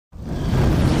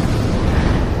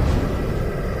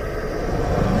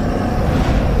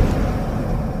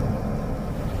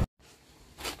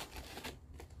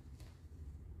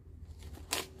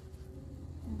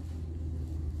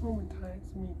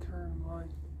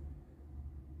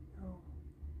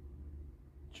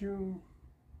June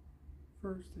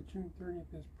 1st to June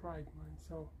 30th is Pride Month,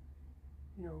 so,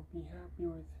 you know, be happy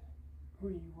with who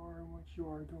you are and what you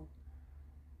are. Don't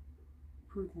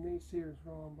prove the naysayers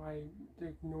wrong by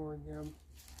ignoring them.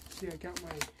 See, I got my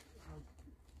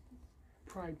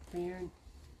Pride fan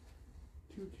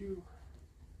tutu.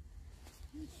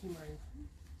 You see my,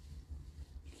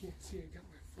 you can't see, I got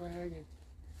my flag and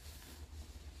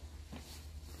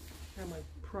got my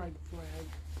Pride flag.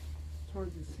 It's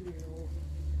hard to see at all.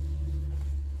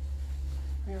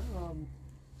 I got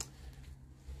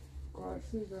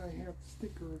glasses, I have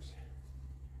stickers.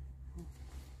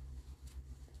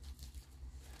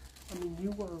 I mean, you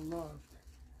are loved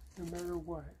no matter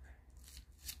what.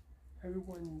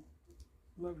 Everyone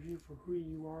loves you for who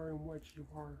you are and what you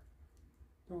are.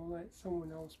 Don't let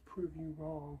someone else prove you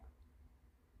wrong.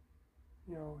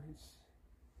 You know,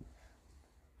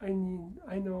 I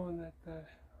know that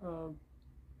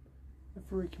the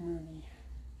furry community,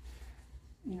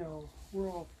 you know, we're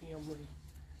all family,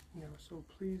 you know, so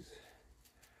please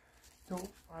don't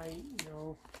fight. You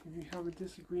know, if you have a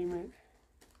disagreement,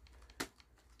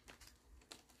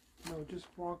 you know, just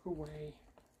walk away.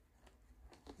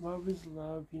 Love is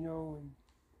love, you know, and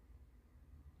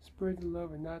spread the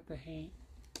love and not the hate.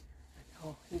 You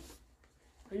know, this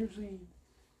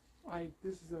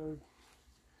is a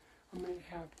minute and a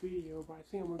half video, but I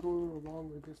think I'm going to go a little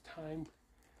longer this time.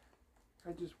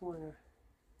 I just want to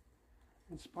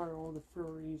inspire all the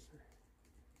furries,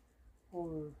 all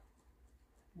the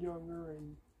young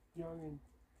and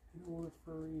older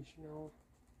furries, you know.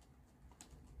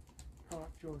 Oh,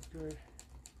 it feels good.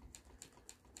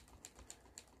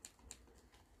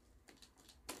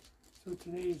 So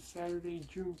today is Saturday,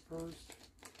 June 1st,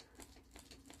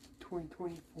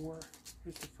 2024.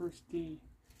 It's the first day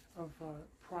of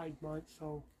Pride Month,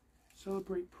 so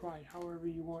celebrate Pride however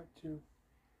you want to.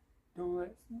 Don't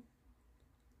let,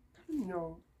 you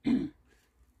know,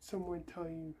 someone tell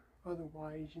you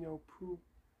otherwise, you know,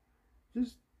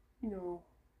 just, you know,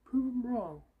 prove them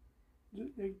wrong.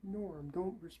 Just ignore them.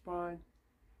 Don't respond.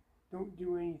 Don't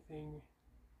do anything,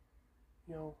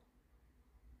 you know.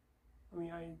 I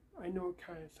mean, I know it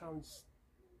kind of sounds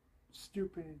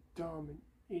stupid and dumb and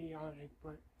idiotic,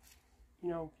 but, you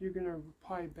know, if you're going to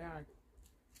reply back,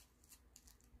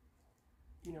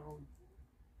 you know,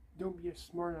 don't be a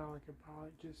smart aleck about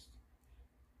it. Just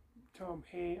tell them,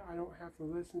 hey, I don't have to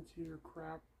listen to your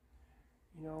crap,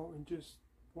 you know, and just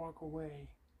walk away.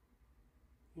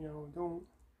 You know, don't,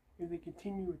 if they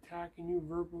continue attacking you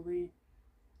verbally,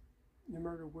 no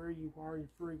matter where you are, your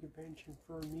furry convention,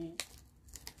 fur meet,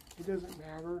 it doesn't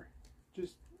matter.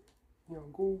 Just, you know,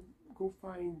 go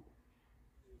find,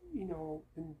 you know,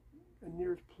 a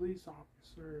nearest police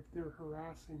officer if they're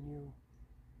harassing you.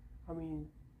 I mean,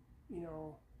 you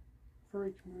know,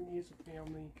 furry community is a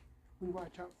family. We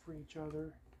watch out for each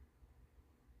other.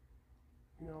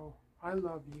 You know, I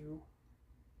love you.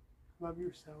 Love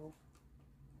yourself.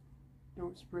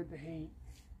 Don't spread the hate,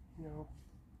 you know.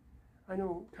 I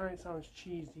know it kind of sounds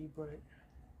cheesy, but,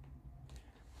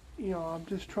 you know, I'm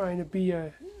just trying to be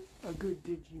a good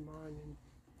Digimon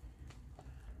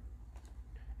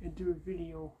and do a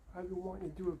video. I've been wanting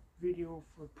to do a video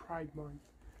for Pride Month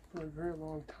for a very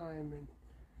long time, and,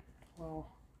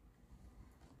 well,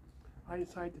 I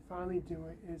decided to finally do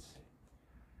it.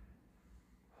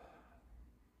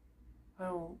 I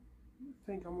don't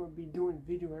think I'm going to be doing a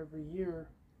video every year,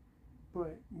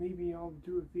 but maybe I'll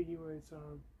do a video as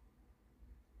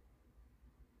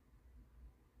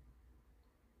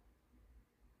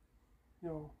you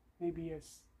know, maybe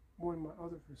as one of my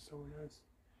other personas.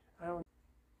 I don't.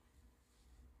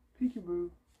 Peekaboo.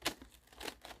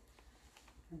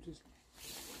 I'm just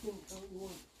kidding how you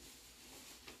want.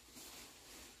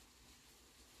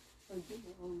 I get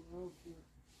my own love here.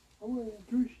 I want to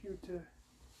introduce you to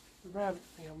the rabbit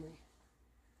family.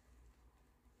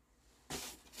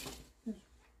 This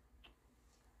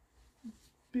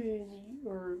Benny,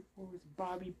 or what was it,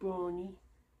 Bobby Boney.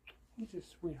 He's a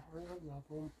sweetheart. I love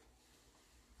him.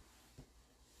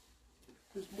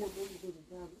 There's more members of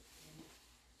the rabbit family.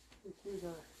 This is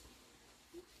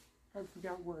I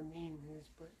forgot what her name is,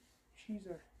 but she's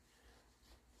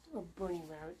a bunny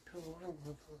rabbit pillow. I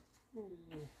love her.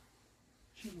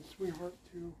 She's a sweetheart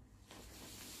too.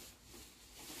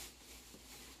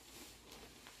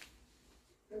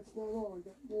 That's not all. I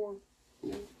got more.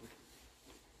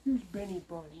 Here's Benny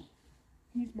Bunny.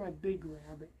 He's my big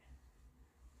rabbit.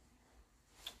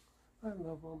 I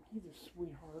love him. He's a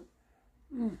sweetheart.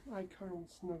 I cuddle and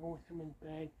snuggle with him in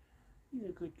bed. He's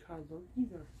a good cuddler.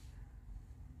 He's a...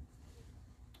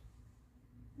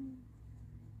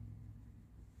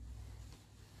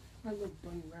 I love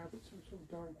bunny rabbits. They're so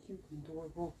darn cute and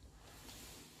adorable.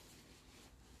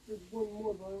 There's one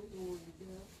more, but I don't know where he's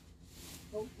at.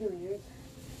 Oh, there he is.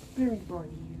 Fairy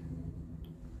bunny.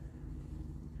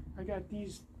 I got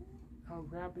these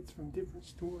rabbits from different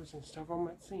stores and stuff. I'm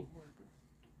not saying where,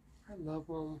 but I love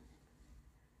them.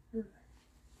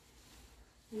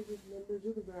 They're just members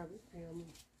of the rabbit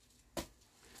family.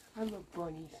 I love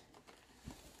bunnies.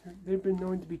 They've been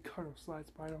known to be cuddle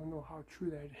sluts, but I don't know how true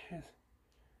that is.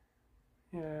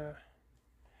 Yeah,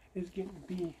 it's getting to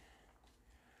be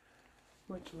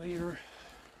much later.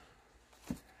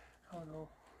 I don't know.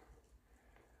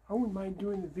 I wouldn't mind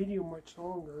doing the video much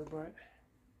longer, but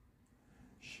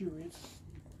shoot,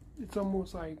 it's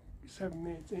almost like 7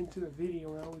 minutes into the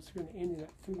video, and I was going to end it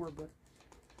at 4, but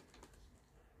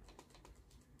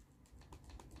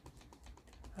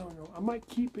I don't know. I might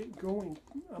keep it going.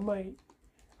 I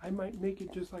might make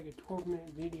it just like a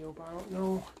 12-minute video, but I don't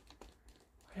know.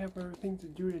 I have other things to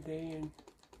do today, and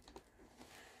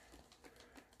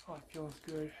oh, it feels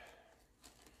good.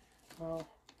 Well,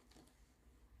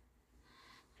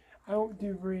 I don't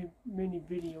do very many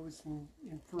videos in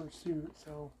fursuit,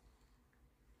 so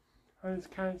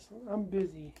I'm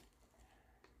busy,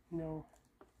 you know.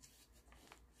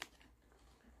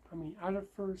 I mean, out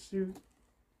of fursuit,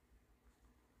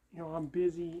 you know, I'm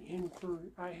busy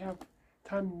I have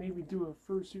time to maybe do a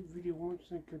fursuit video once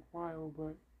in a good while,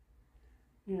 but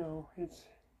you know, I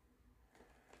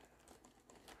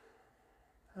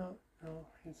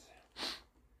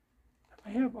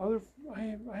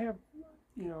have,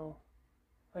 you know,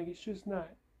 like, it's just not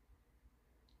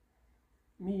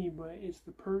me, but it's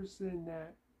the person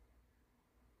that,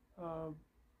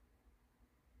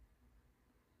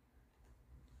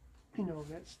 you know,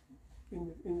 that's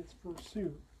in this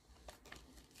pursuit.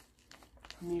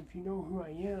 I mean, if you know who I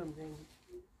am, then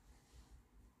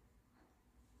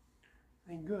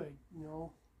good, you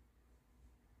know.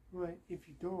 But if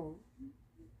you don't,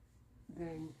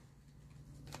 then,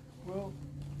 well,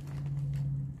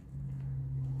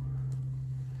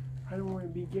 I don't want to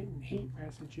be getting hate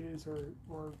messages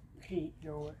or hate, you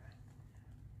know.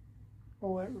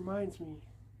 Oh, that reminds me.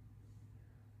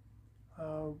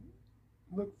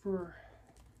 Look for,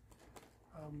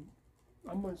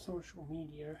 I'm on social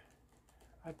media.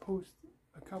 I post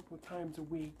a couple of times a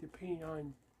week, depending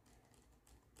on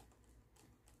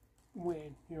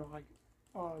when, you know, like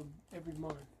every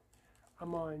month.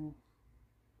 I'm on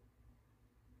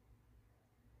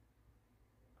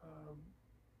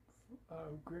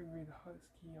Gregory the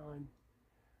Husky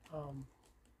on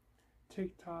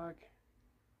TikTok,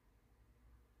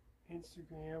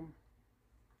 Instagram,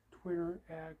 Twitter,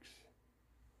 X,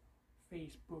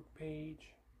 Facebook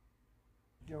page,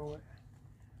 you know.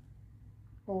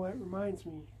 Oh, that reminds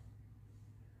me.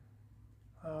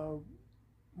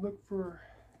 Look for,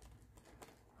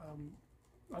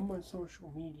 I'm on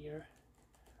social media.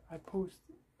 I post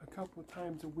a couple of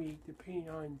times a week, depending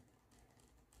on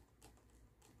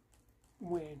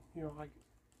when, you know, like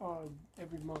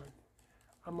every month.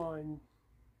 I'm on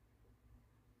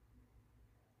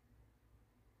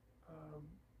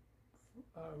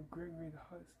Gregory the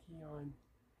Husky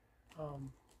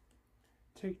on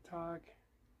TikTok,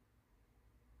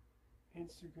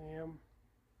 Instagram,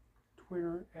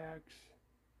 Twitter, X,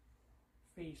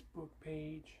 Facebook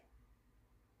page.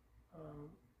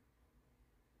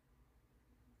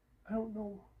 I don't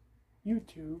know,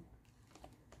 YouTube.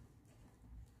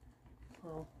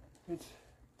 Well, it's,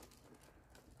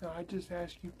 I just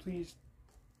ask you, please,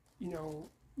 you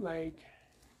know, like,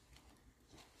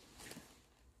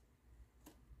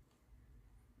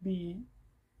 be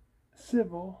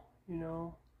civil, you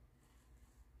know.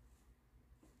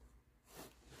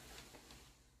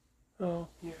 Oh,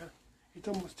 yeah. It's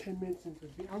almost 10 minutes into the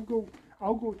video.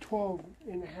 I'll go 12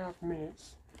 and a half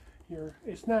minutes here.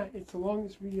 It's the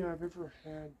longest video I've ever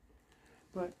had.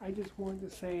 But I just wanted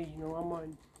to say, you know,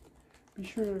 be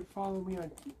sure to follow me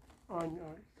on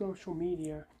social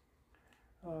media.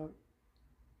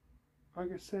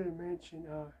 Like I said, I mentioned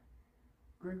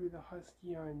Gregory the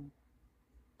Husky on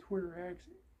Twitter, X,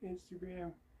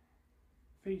 Instagram,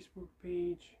 Facebook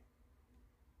page,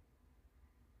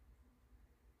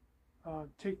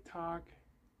 TikTok,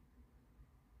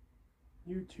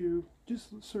 YouTube.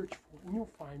 Just search for it and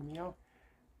you'll find me.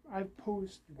 I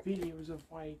post videos of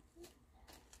like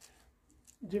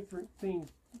different things,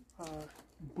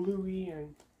 Bluey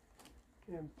and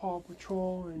Paw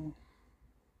Patrol. And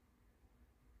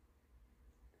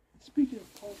speaking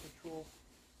of Paw Patrol,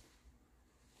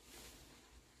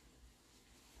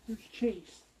 there's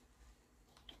Chase.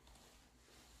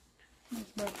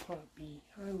 He's my puppy.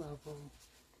 I love him.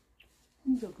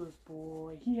 He's a good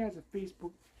boy. He has a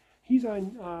Facebook he's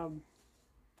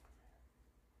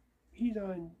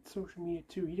on social media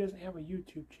too. He doesn't have a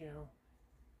YouTube channel.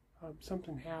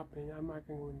 Something happened. I'm not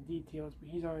going to go into details, but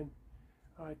he's on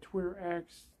Twitter,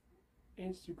 X,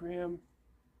 Instagram,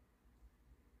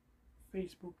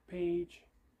 Facebook page,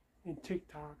 and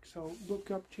TikTok. So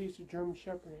look up Chase the German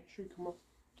Shepherd and it should come up.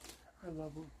 I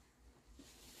love him.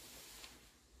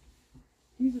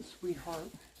 He's a sweetheart.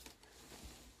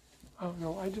 I don't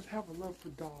know, I just have a love for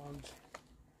dogs.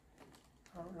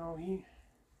 I don't know,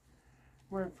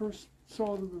 when I first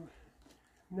saw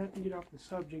not to get off the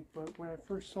subject, but when I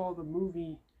first saw the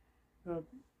movie, the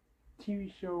TV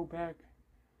show back,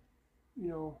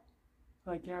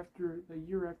 like after the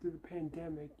year after the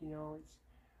pandemic, it's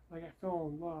like I fell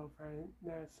in love.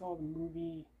 Then I saw the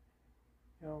movie,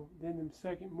 then the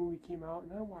second movie came out,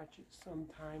 and I watch it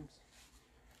sometimes.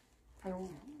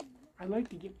 I like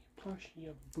to get me a plushie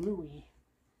of Bluey.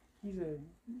 She's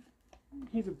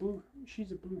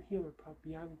a blue heeler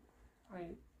puppy. I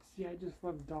just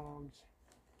love dogs.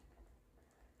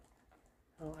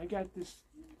 I got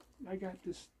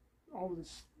all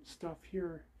this stuff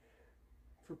here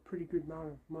for a pretty good amount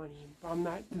of money. I'm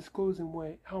not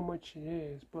disclosing how much it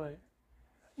is, but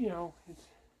it's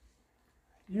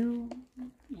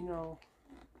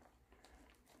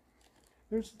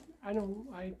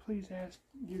I please ask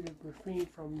you to refrain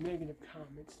from negative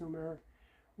comments, no matter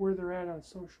where they're at on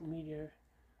social media.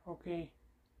 Okay,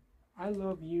 I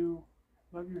love you,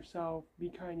 love yourself, be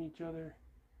kind to each other.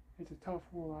 It's a tough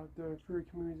world out there. Furry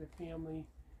community is a family.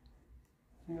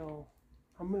 I'm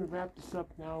gonna wrap this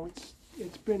up now.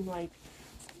 It's been like,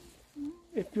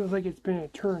 it feels like it's been an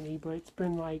eternity, but it's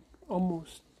been like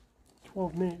almost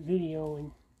 12-minute video,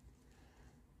 and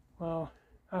well,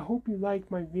 I hope you liked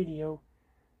my video.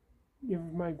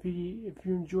 If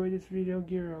you enjoyed this video,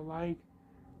 give it a like,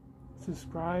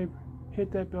 subscribe,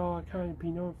 hit that bell icon to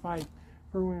be notified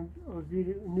for when a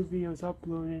new video is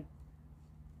uploaded.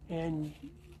 And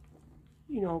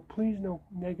please no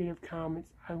negative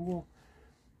comments. I will,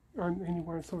 on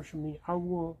anywhere on social media, I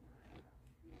will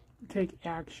take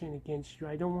action against you.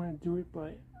 I don't want to do it,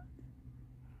 but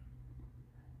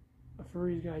a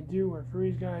furry's gotta do what a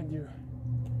furry's gotta do.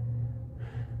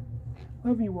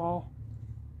 Love you all.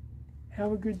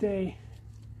 Have a good day.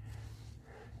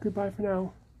 Goodbye for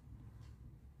now.